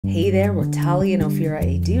Hey there, we're Tali and Ophira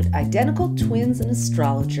Edut, identical twins and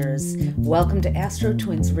astrologers. Welcome to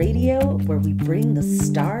AstroTwins Radio, where we bring the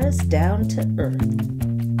stars down to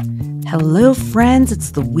Earth. Hello, friends. It's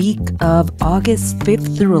the week of August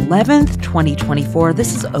 5th through 11th, 2024.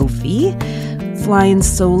 This is Ophi, flying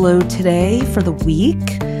solo today for the week.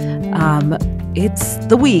 It's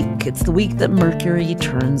the week that Mercury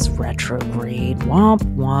turns retrograde. Womp,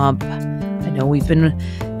 womp. I know we've been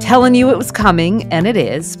telling you it was coming, and it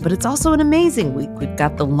is, but it's also an amazing week. We've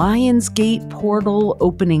got the Lionsgate portal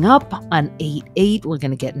opening up on 8/8. We're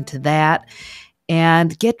going to get into that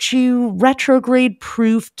and get you retrograde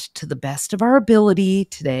proofed to the best of our ability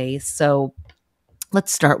today. So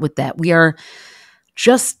let's start with that. We are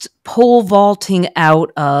just pole vaulting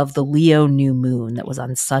out of the Leo new moon that was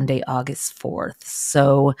on Sunday, August 4th.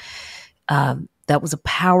 So that was a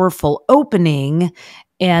powerful opening,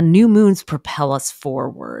 and new moons propel us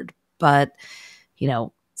forward. But,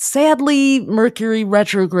 sadly, Mercury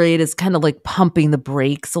retrograde is kind of like pumping the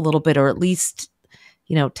brakes a little bit, or at least,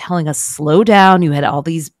 telling us slow down. You had all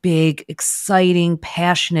these big, exciting,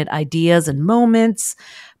 passionate ideas and moments,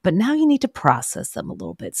 but now you need to process them a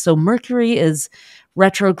little bit. So Mercury is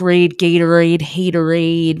retrograde, Gatorade,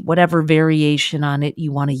 haterade, whatever variation on it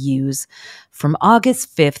you want to use, from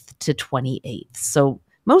August 5th to 28th. So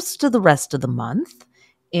most of the rest of the month.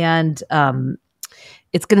 And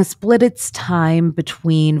it's going to split its time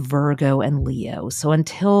between Virgo and Leo. So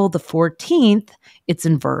until the 14th, it's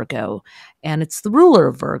in Virgo. And it's the ruler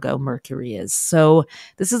of Virgo, Mercury is. So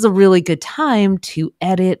this is a really good time to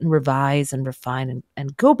edit and revise and refine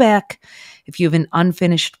and go back. If you have an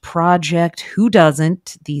unfinished project, who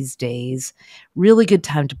doesn't these days? Really good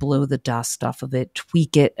time to blow the dust off of it,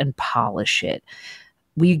 tweak it, and polish it.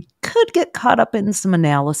 We could get caught up in some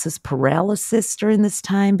analysis paralysis during this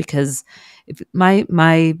time, because if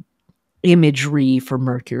my imagery for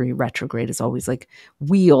Mercury retrograde is always like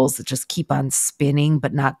wheels that just keep on spinning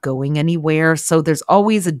but not going anywhere. So there's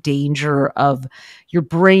always a danger of your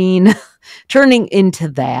brain turning into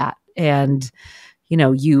that, and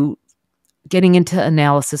you getting into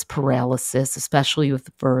analysis paralysis, especially with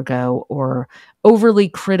Virgo, or overly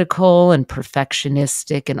critical and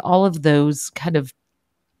perfectionistic, and all of those kind of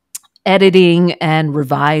editing and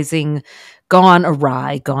revising gone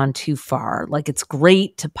awry, gone too far. Like, it's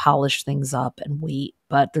great to polish things up and wait,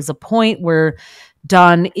 but there's a point where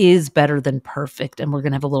done is better than perfect, and we're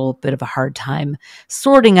going to have a little bit of a hard time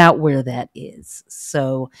sorting out where that is.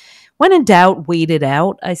 So when in doubt, wait it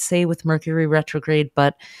out, I say, with Mercury retrograde,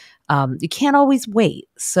 but you can't always wait.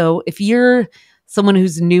 So if you're someone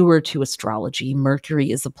who's newer to astrology, Mercury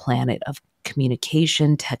is a planet of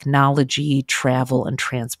communication, technology, travel, and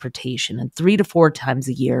transportation. And 3 to 4 times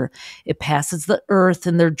a year, it passes the Earth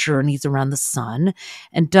in their journeys around the sun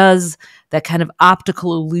and does that kind of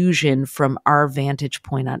optical illusion from our vantage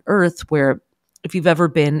point on Earth, where if you've ever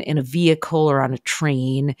been in a vehicle or on a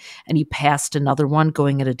train and you passed another one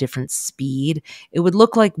going at a different speed, it would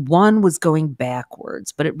look like one was going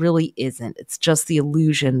backwards, but it really isn't. It's just the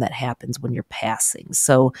illusion that happens when you're passing.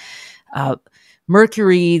 So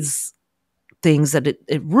Mercury's things that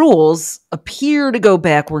it rules appear to go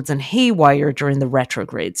backwards and haywire during the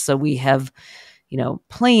retrograde. So we have,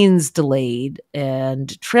 planes delayed,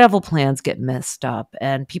 and travel plans get messed up,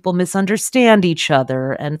 and people misunderstand each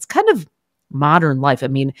other. And it's kind of modern life. I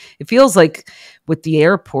mean, it feels like with the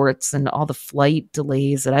airports and all the flight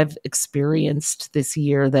delays that I've experienced this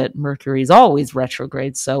year, that Mercury is always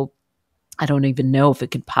retrograde. So I don't even know if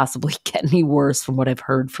it could possibly get any worse from what I've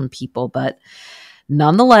heard from people. But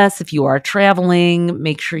nonetheless, if you are traveling,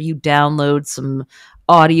 make sure you download some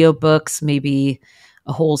audiobooks, maybe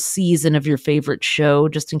a whole season of your favorite show,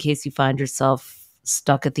 just in case you find yourself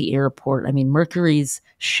stuck at the airport. I mean, Mercury's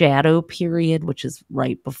shadow period, which is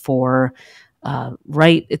right before,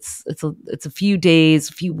 it's a few days,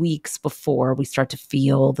 a few weeks before we start to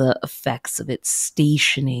feel the effects of its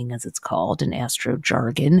stationing, as it's called in astro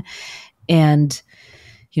jargon. And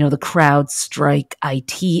the CrowdStrike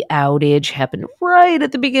IT outage happened right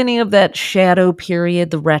at the beginning of that shadow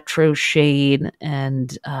period, the retro shade,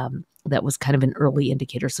 and that was kind of an early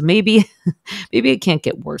indicator. So maybe it can't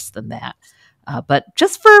get worse than that. But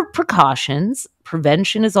just for precautions,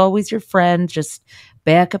 prevention is always your friend. Just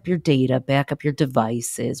back up your data, back up your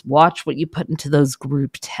devices, watch what you put into those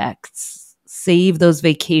group texts, save those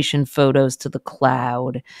vacation photos to the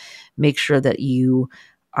cloud, make sure that you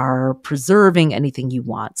are preserving anything you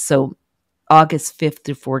want. So August 5th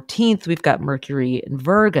through 14th, we've got Mercury in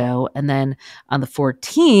Virgo. And then on the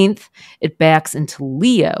 14th, it backs into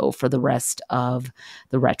Leo for the rest of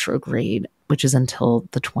the retrograde, which is until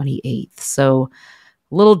the 28th. So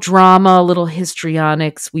a little drama, a little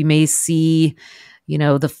histrionics. We may see,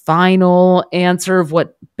 the final answer of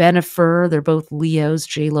what Bennifer, they're both Leos,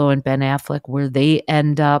 J-Lo and Ben Affleck, where they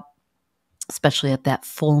end up, especially at that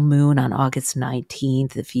full moon on August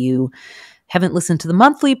 19th. If you haven't listened to the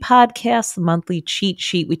monthly podcast, the monthly cheat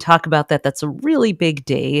sheet, we talk about that. That's a really big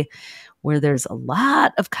day where there's a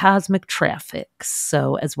lot of cosmic traffic.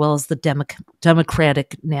 So, as well as the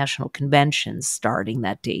Democratic National Convention starting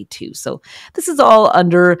that day too. So this is all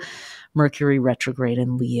under Mercury retrograde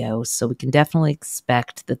in Leo. So we can definitely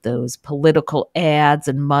expect that those political ads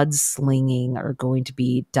and mudslinging are going to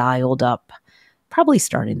be dialed up probably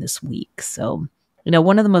starting this week. So,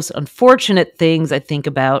 one of the most unfortunate things I think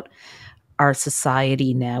about our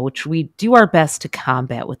society now, which we do our best to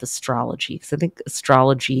combat with astrology, because I think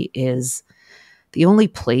astrology is the only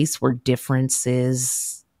place where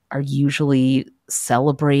differences are usually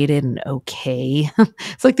celebrated and okay.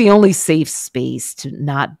 It's like the only safe space to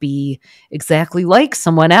not be exactly like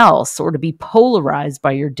someone else or to be polarized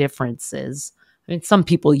by your differences. I mean, some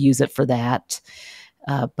people use it for that,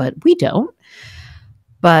 but we don't.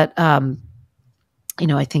 But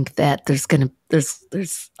I think that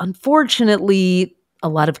there's unfortunately a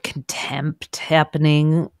lot of contempt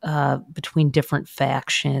happening between different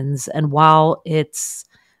factions. And while it's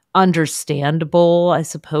understandable, I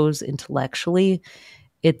suppose, intellectually,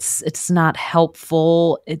 it's not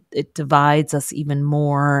helpful. It divides us even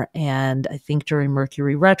more. And I think during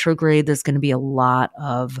Mercury retrograde, there's going to be a lot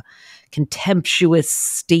of contemptuous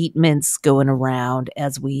statements going around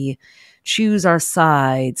as we choose our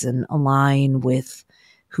sides and align with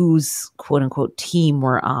whose quote unquote team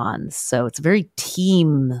we're on. So it's a very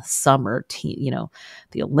team summer, the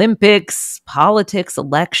Olympics, politics,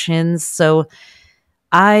 elections. So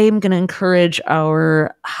I'm going to encourage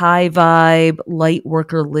our high vibe, light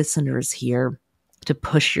worker listeners here to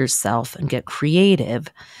push yourself and get creative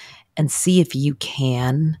and see if you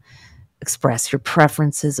can express your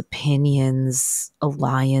preferences, opinions,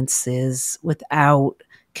 alliances without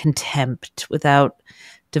contempt, without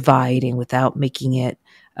dividing, without making it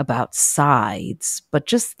about sides, but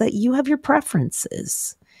just that you have your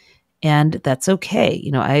preferences, and that's okay.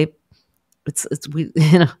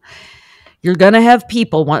 You're gonna have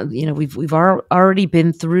people we've already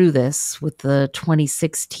been through this with the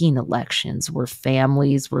 2016 elections, where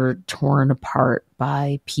families were torn apart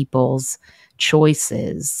by people's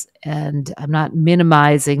choices, and I'm not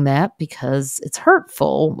minimizing that because it's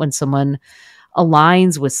hurtful when someone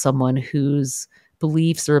aligns with someone whose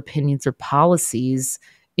beliefs or opinions or policies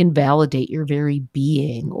invalidate your very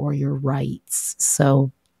being or your rights.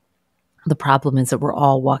 So the problem is that we're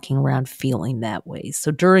all walking around feeling that way.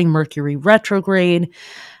 So during Mercury retrograde,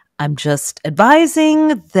 I'm just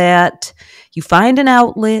advising that you find an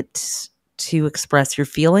outlet to express your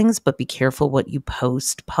feelings, but be careful what you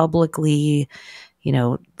post publicly,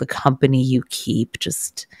 the company you keep.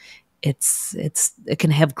 Just it can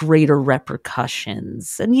have greater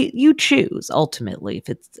repercussions, and you choose ultimately.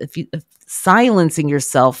 If silencing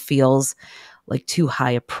yourself feels like too high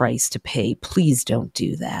a price to pay, please don't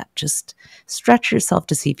do that. Just stretch yourself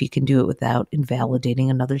to see if you can do it without invalidating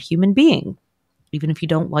another human being, even if you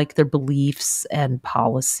don't like their beliefs and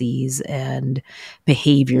policies and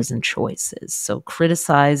behaviors and choices. So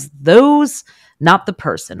criticize those, not the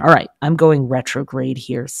person. All right, I'm going retrograde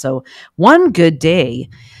here. So one good day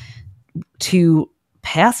to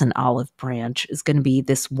pass an olive branch is going to be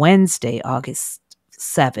this Wednesday, August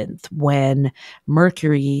 7th, when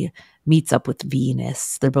Mercury meets up with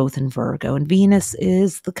Venus. They're both in Virgo, and Venus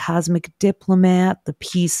is the cosmic diplomat, the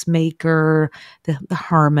peacemaker, the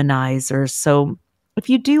harmonizer. So if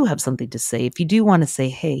you do have something to say, if you do want to say,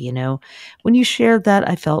 hey, when you shared that,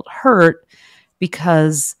 I felt hurt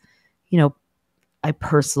because, I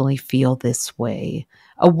personally feel this way.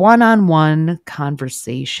 A one-on-one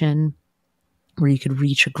conversation where you could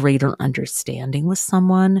reach a greater understanding with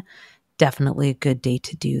someone, definitely a good day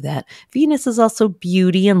to do that. Venus is also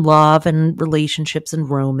beauty and love and relationships and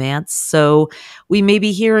romance. So we may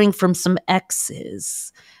be hearing from some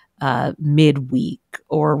exes midweek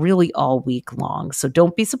or really all week long. So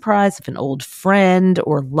don't be surprised if an old friend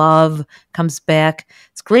or love comes back.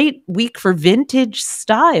 It's a great week for vintage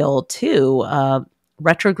style too.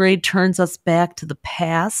 Retrograde turns us back to the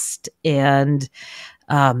past, and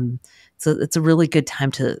so it's a really good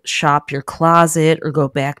time to shop your closet or go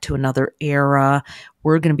back to another era.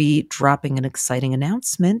 We're going to be dropping an exciting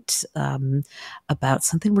announcement about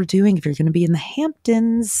something we're doing if you're going to be in the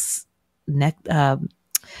Hamptons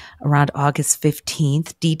around August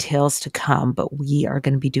 15th. Details to come, but we are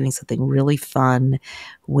going to be doing something really fun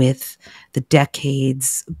with the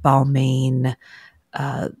Decades Balmain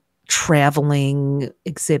traveling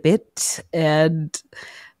exhibit and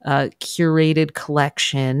curated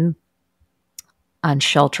collection on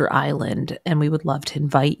Shelter Island, and we would love to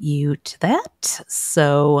invite you to that.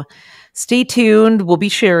 So stay tuned. We'll be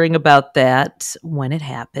sharing about that when it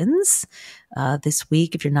happens this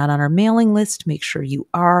week. If you're not on our mailing list, make sure you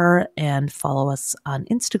are, and follow us on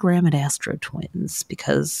Instagram at AstroTwins,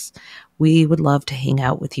 because we would love to hang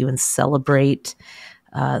out with you and celebrate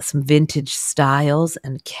some vintage styles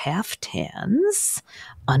and caftans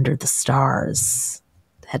under the stars.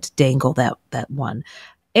 Had to dangle that one.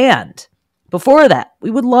 And before that,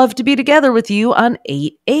 we would love to be together with you on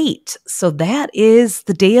 8/8. So that is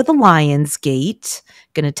the day of the Lion's Gate.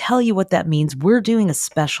 Going to tell you what that means. We're doing a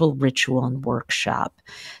special ritual and workshop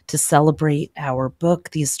to celebrate our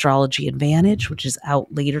book, The Astrology Advantage, which is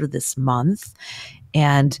out later this month.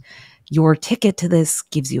 And your ticket to this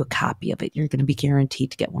gives you a copy of it. You're going to be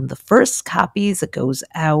guaranteed to get one of the first copies that goes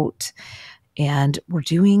out. And we're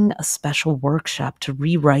doing a special workshop to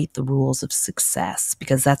rewrite the rules of success,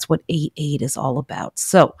 because that's what 8/8 is all about.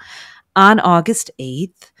 So on August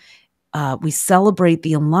 8th, we celebrate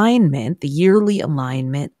the alignment, the yearly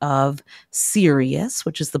alignment of Sirius,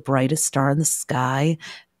 which is the brightest star in the sky,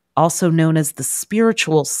 also known as the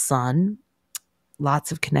spiritual sun.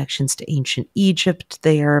 Lots of connections to ancient Egypt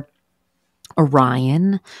there.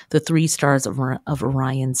 Orion, the 3 stars of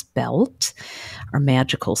Orion's belt, are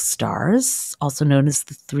magical stars, also known as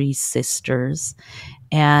the 3 sisters,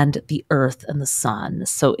 and the Earth and the Sun.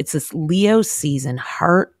 So it's this Leo season,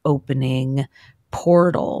 heart-opening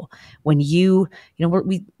portal. When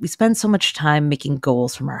we spend so much time making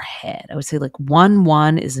goals from our head. I would say like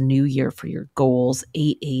 1/1 is a new year for your goals.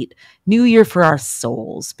 8/8, new year for our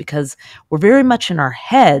souls, because we're very much in our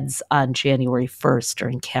heads on January 1st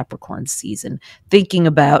during Capricorn season, thinking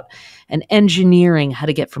about and engineering how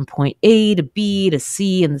to get from point A to B to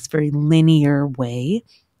C in this very linear way.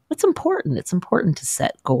 It's important. It's important to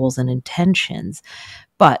set goals and intentions.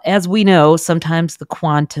 But as we know, sometimes the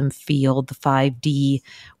quantum field, the 5D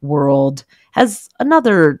world, has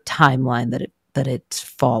another timeline that it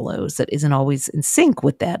follows that isn't always in sync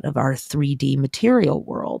with that of our 3D material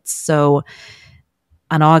world. So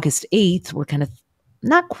on August 8th, we're kind of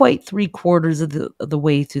not quite 3/4 of the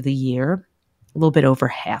way through the year, a little bit over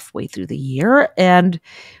halfway through the year, and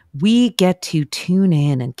we get to tune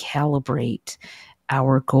in and calibrate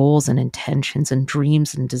our goals and intentions and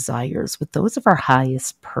dreams and desires with those of our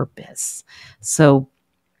highest purpose. So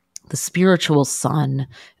the spiritual sun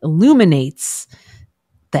illuminates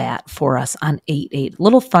that for us on 8/8.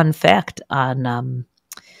 Little fun fact on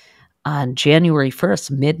January 1st,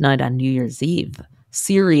 midnight on New Year's Eve,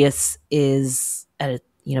 Sirius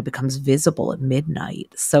becomes visible at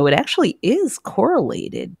midnight. So it actually is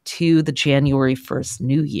correlated to the January 1st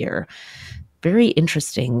New Year. Very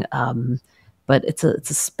interesting. But it's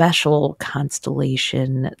a special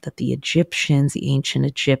constellation that the ancient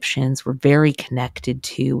Egyptians, were very connected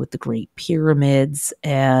to with the Great Pyramids.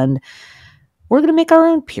 And we're going to make our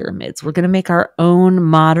own pyramids. We're going to make our own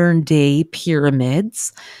modern day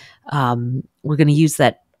pyramids. We're going to use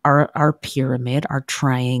our pyramid, our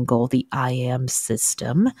triangle, the I am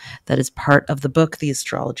system that is part of the book, The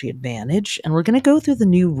Astrology Advantage. And we're going to go through the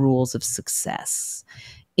new rules of success.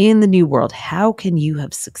 In the new world, how can you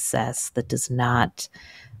have success that does not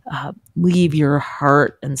leave your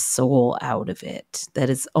heart and soul out of it? That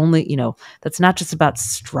is only, that's not just about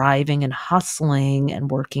striving and hustling and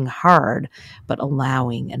working hard, but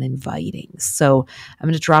allowing and inviting. So I'm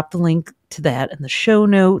going to drop the link to that in the show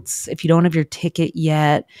notes. If you don't have your ticket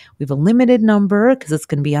yet, we have a limited number because it's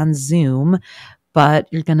going to be on Zoom. But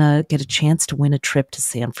you're going to get a chance to win a trip to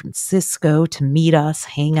San Francisco to meet us,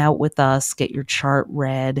 hang out with us, get your chart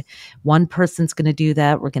read. One person's going to do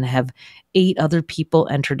that. We're going to have 8 other people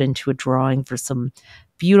entered into a drawing for some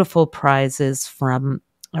beautiful prizes from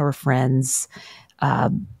our friends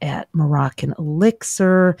at Moroccan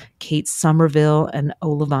Elixir, Kate Somerville, and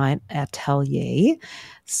Olivine Atelier.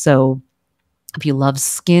 So if you love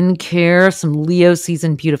skincare, some Leo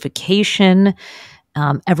season beautification,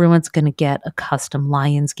 everyone's going to get a custom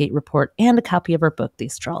Lionsgate report and a copy of our book, The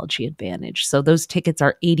Astrology Advantage. So those tickets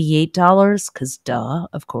are $88 because duh,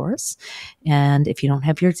 of course. And if you don't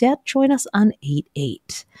have yours yet, join us on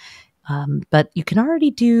 8/8. But you can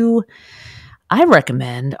already I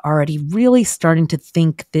recommend already really starting to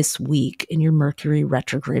think this week in your Mercury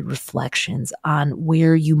retrograde reflections on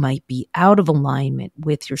where you might be out of alignment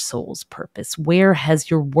with your soul's purpose. Where has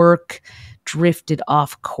your work drifted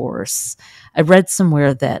off course? I read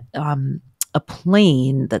somewhere that a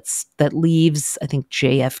plane that leaves, I think,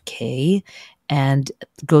 JFK and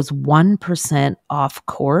goes 1% off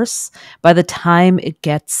course. By the time it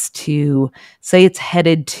gets to, say it's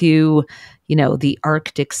headed to, the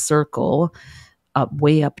Arctic Circle,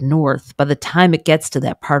 way up north, by the time it gets to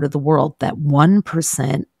that part of the world, that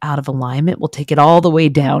 1% out of alignment will take it all the way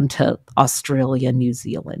down to Australia, New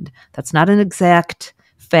Zealand. That's not an exact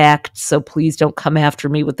fact, so please don't come after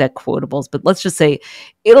me with that quotables, but let's just say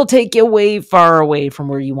it'll take you way far away from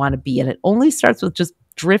where you want to be. And it only starts with just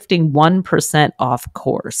drifting 1% off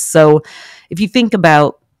course. So if you think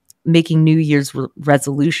about making New Year's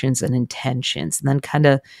resolutions and intentions and then kind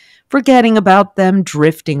of forgetting about them,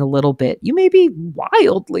 drifting a little bit, you may be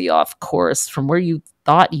wildly off course from where you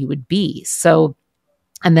thought you would be. So,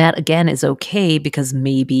 and that again is okay, because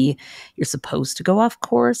maybe you're supposed to go off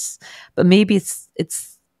course, but maybe it's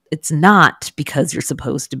not because you're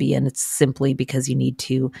supposed to be, and it's simply because you need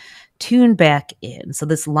to tune back in. So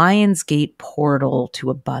this Lion's Gate portal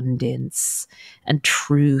to abundance and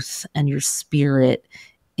truth and your spirit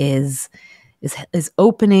is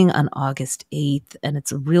opening on August 8th, and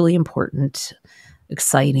it's a really important,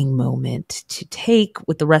 exciting moment to take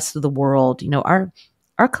with the rest of the world.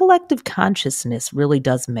 Our collective consciousness really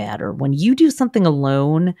does matter. When you do something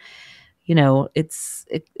alone,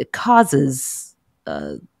 it causes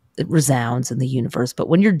it resounds in the universe. But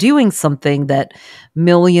when you're doing something that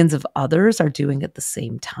millions of others are doing at the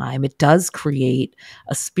same time, it does create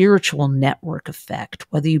a spiritual network effect,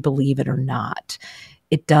 whether you believe it or not.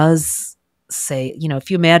 It does say,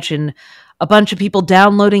 if you imagine a bunch of people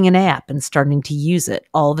downloading an app and starting to use it,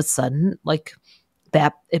 all of a sudden, like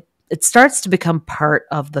that, it starts to become part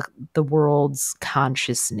of the world's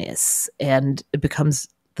consciousness, and it becomes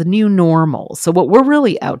the new normal. So what we're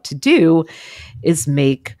really out to do is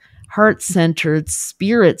make heart-centered,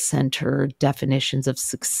 spirit-centered definitions of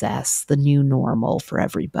success the new normal for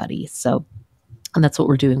everybody. And that's what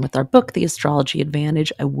we're doing with our book, The Astrology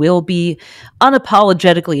Advantage. I will be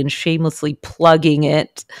unapologetically and shamelessly plugging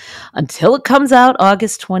it until it comes out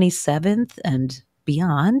August 27th and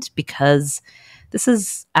beyond, because this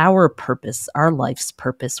is our purpose, our life's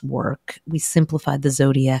purpose work. We simplified the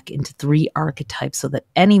zodiac into 3 archetypes so that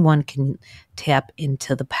anyone can tap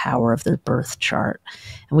into the power of their birth chart.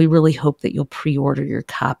 And we really hope that you'll pre-order your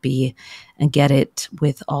copy and get it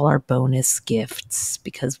with all our bonus gifts,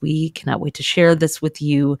 because we cannot wait to share this with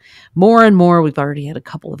you more and more. We've already had a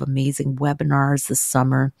couple of amazing webinars this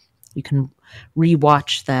summer. You can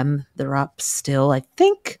rewatch them. They're up still, I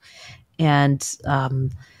think. And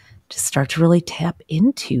just start to really tap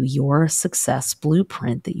into your success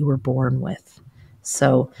blueprint that you were born with.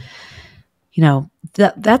 So,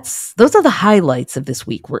 those are the highlights of this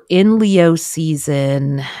week. We're in Leo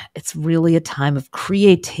season. It's really a time of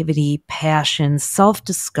creativity, passion,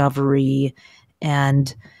 self-discovery,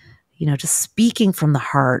 and, just speaking from the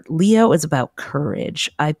heart. Leo is about courage.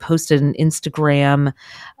 I posted an Instagram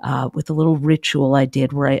with a little ritual I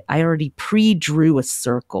did where I already pre-drew a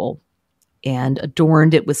circle and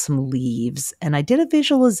adorned it with some leaves. And I did a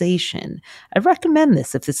visualization. I recommend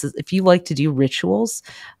this if you like to do rituals.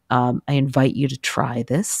 I invite you to try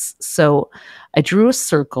this. So I drew a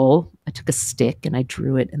circle. I took a stick and I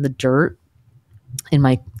drew it in the dirt in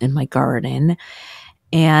my garden.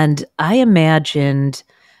 And I imagined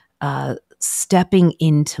stepping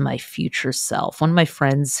into my future self. One of my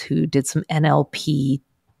friends who did some NLP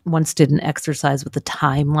once did an exercise with a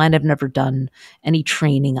timeline. I've never done any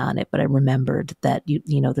training on it, but I remembered that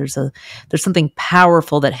there's something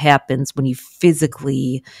powerful that happens when you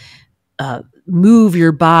physically move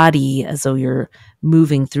your body as though you're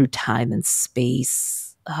moving through time and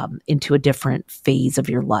space into a different phase of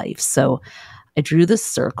your life. So I drew this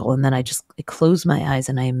circle, and then I closed my eyes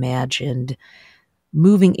and I imagined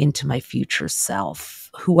moving into my future self,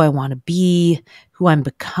 who I want to be, who I'm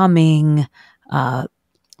becoming,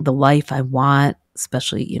 the life I want,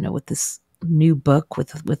 especially, with this new book,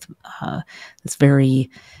 with this very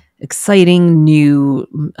exciting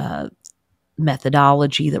new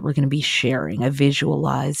methodology that we're going to be sharing. I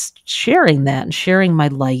visualized sharing that and sharing my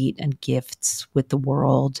light and gifts with the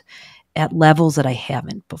world at levels that I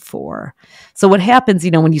haven't before. So what happens,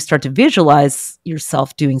 when you start to visualize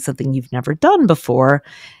yourself doing something you've never done before,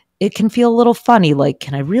 it can feel a little funny. Like,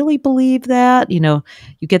 can I really believe that? You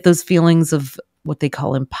get those feelings of what they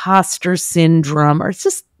call imposter syndrome, or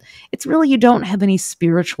it's really, you don't have any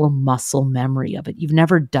spiritual muscle memory of it. You've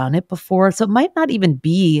never done it before. So it might not even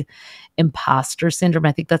be imposter syndrome.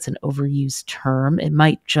 I think that's an overused term. It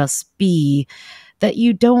might just be that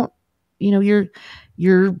you don't,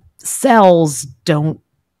 your cells don't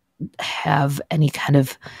have any kind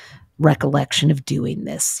of recollection of doing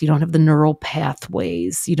this. You don't have the neural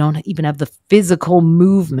pathways. You don't even have the physical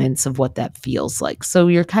movements of what that feels like. So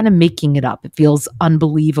you're kind of making it up. It feels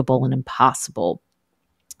unbelievable and impossible.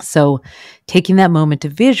 So taking that moment to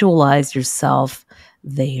visualize yourself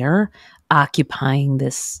there, occupying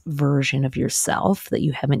this version of yourself that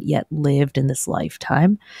you haven't yet lived in this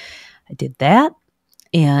lifetime. I did that.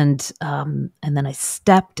 And then I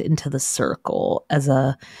stepped into the circle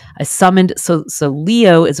I summoned. So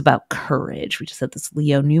Leo is about courage. We just had this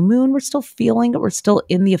Leo new moon. We're still feeling it. We're still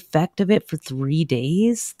in the effect of it for 3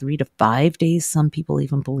 days, 3 to 5 days. Some people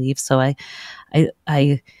even believe. So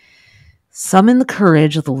I summoned the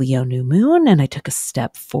courage of the Leo new moon, and I took a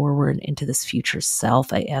step forward into this future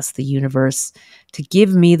self. I asked the universe to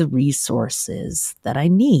give me the resources that I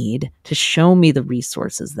need, to show me the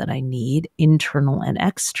resources that I need, internal and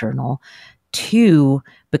external, to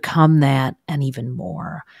become that and even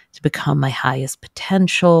more, to become my highest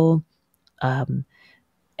potential, as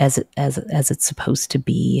it's supposed to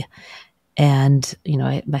be. And,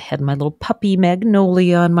 I had my little puppy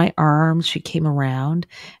Magnolia on my arm. She came around.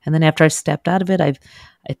 And then after I stepped out of it, I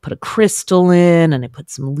put a crystal in and I put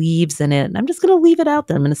some leaves in it. And I'm just going to leave it out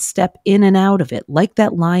there. I'm going to step in and out of it like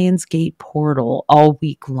that Lion's Gate portal all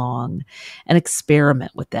week long and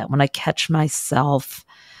experiment with that. When I catch myself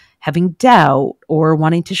having doubt or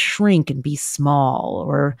wanting to shrink and be small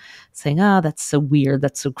or saying, that's so weird.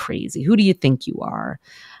 That's so crazy. Who do you think you are?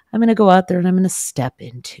 I'm going to go out there and I'm going to step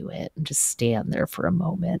into it and just stand there for a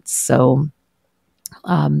moment. So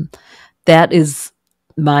that is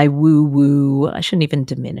my woo-woo. I shouldn't even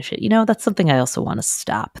diminish it. That's something I also want to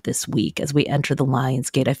stop this week as we enter the Lion's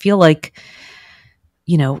Gate. I feel like,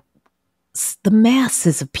 the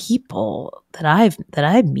masses of people that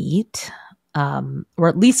I meet, or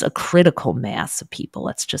at least a critical mass of people,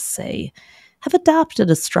 let's just say, have adopted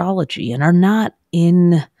astrology and are not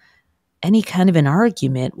in any kind of an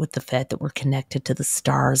argument with the fact that we're connected to the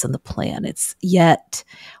stars and the planets. Yet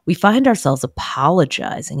we find ourselves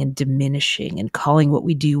apologizing and diminishing and calling what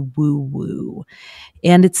we do woo-woo.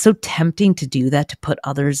 And it's so tempting to do that, to put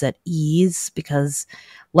others at ease, because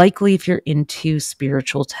likely if you're into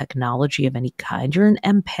spiritual technology of any kind, you're an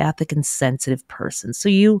empathic and sensitive person. So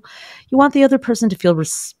you want the other person to feel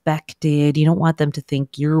respected. You don't want them to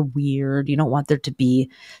think you're weird. You don't want there to be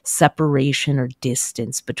separation or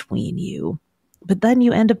distance between you. But then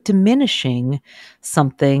you end up diminishing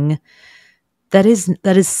something that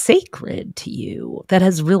is sacred to you, that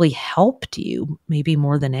has really helped you, maybe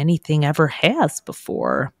more than anything ever has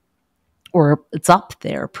before, or it's up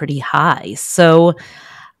there pretty high. So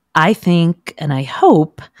I think and I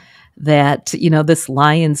hope that, this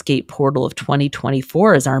Lion's Gate portal of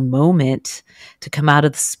 2024 is our moment to come out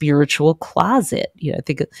of the spiritual closet. I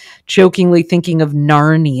think jokingly thinking of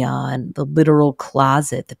Narnia and the literal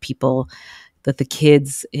closet that the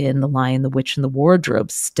kids in The Lion, the Witch, and the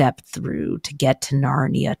Wardrobe step through to get to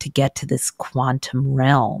Narnia, to get to this quantum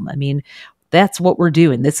realm. I mean, that's what we're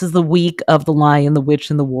doing. This is the week of The Lion, the Witch,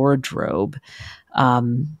 and the Wardrobe.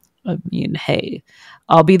 Hey,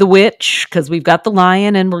 I'll be the witch because we've got the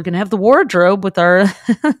lion, and we're going to have the wardrobe with our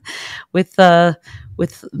with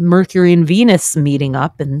Mercury and Venus meeting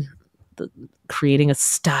up and creating a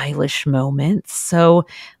stylish moment. So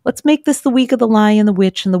let's make this the week of the Lion, the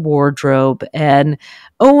Witch, and the Wardrobe, and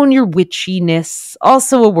own your witchiness.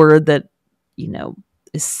 Also a word that,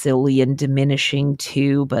 is silly and diminishing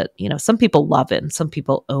too, but, some people love it and some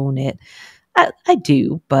people own it. I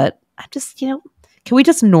do, but I just, can we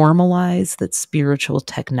just normalize that spiritual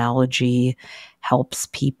technology helps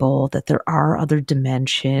people, that there are other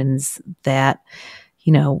dimensions, that,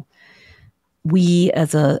 we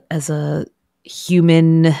as a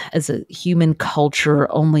human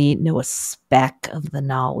culture only know a speck of the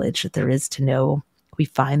knowledge that there is to know. We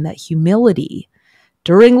find that humility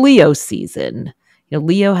during Leo season.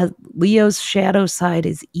 Leo's shadow side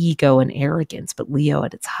is ego and arrogance, but Leo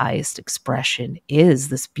at its highest expression is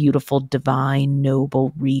this beautiful, divine,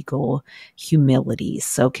 noble, regal humility.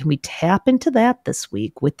 So can we tap into that this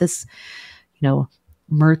week with this,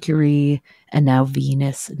 Mercury and now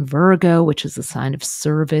Venus in Virgo, which is a sign of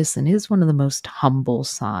service and is one of the most humble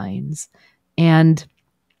signs, and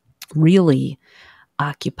really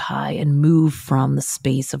occupy and move from the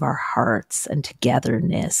space of our hearts and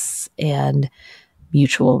togetherness and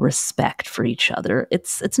mutual respect for each other.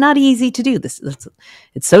 It's not easy to do this.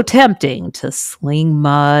 It's so tempting to sling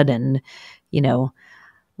mud and,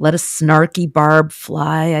 let a snarky barb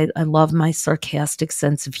fly. I love my sarcastic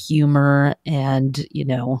sense of humor, and,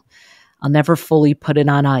 I'll never fully put it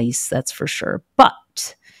on ice, that's for sure.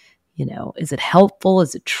 But, is it helpful?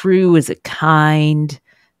 Is it true? Is it kind?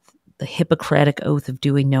 the Hippocratic oath of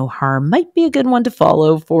doing no harm might be a good one to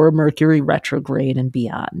follow for Mercury retrograde and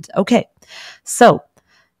beyond. Okay, so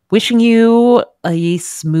wishing you a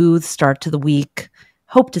smooth start to the week.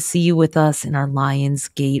 Hope to see you with us in our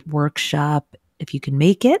Lionsgate workshop. If you can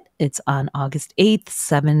make it, it's on August 8th,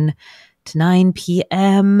 7 to 9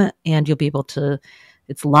 p.m. And you'll be able to,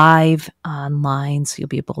 it's live online, so you'll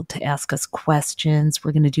be able to ask us questions.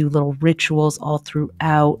 We're going to do little rituals all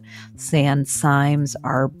throughout. San Symes,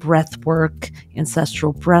 our breathwork,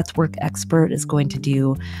 ancestral breathwork expert, is going to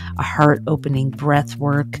do a heart-opening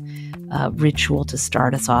breathwork ritual to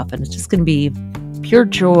start us off. And it's just going to be pure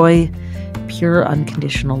joy, pure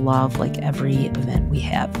unconditional love, like every event we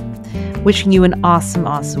have. Wishing you an awesome,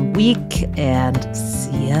 awesome week, and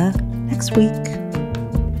see ya next week.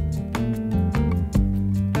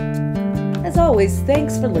 As always,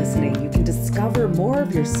 thanks for listening. You can discover more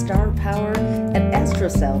of your star power at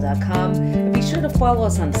astrocell.com, and be sure to follow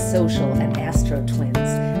us on social at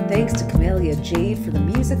AstroTwins. Thanks to Camellia Jade for the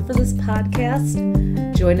music for this podcast.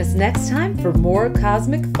 Join us next time for more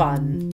cosmic fun.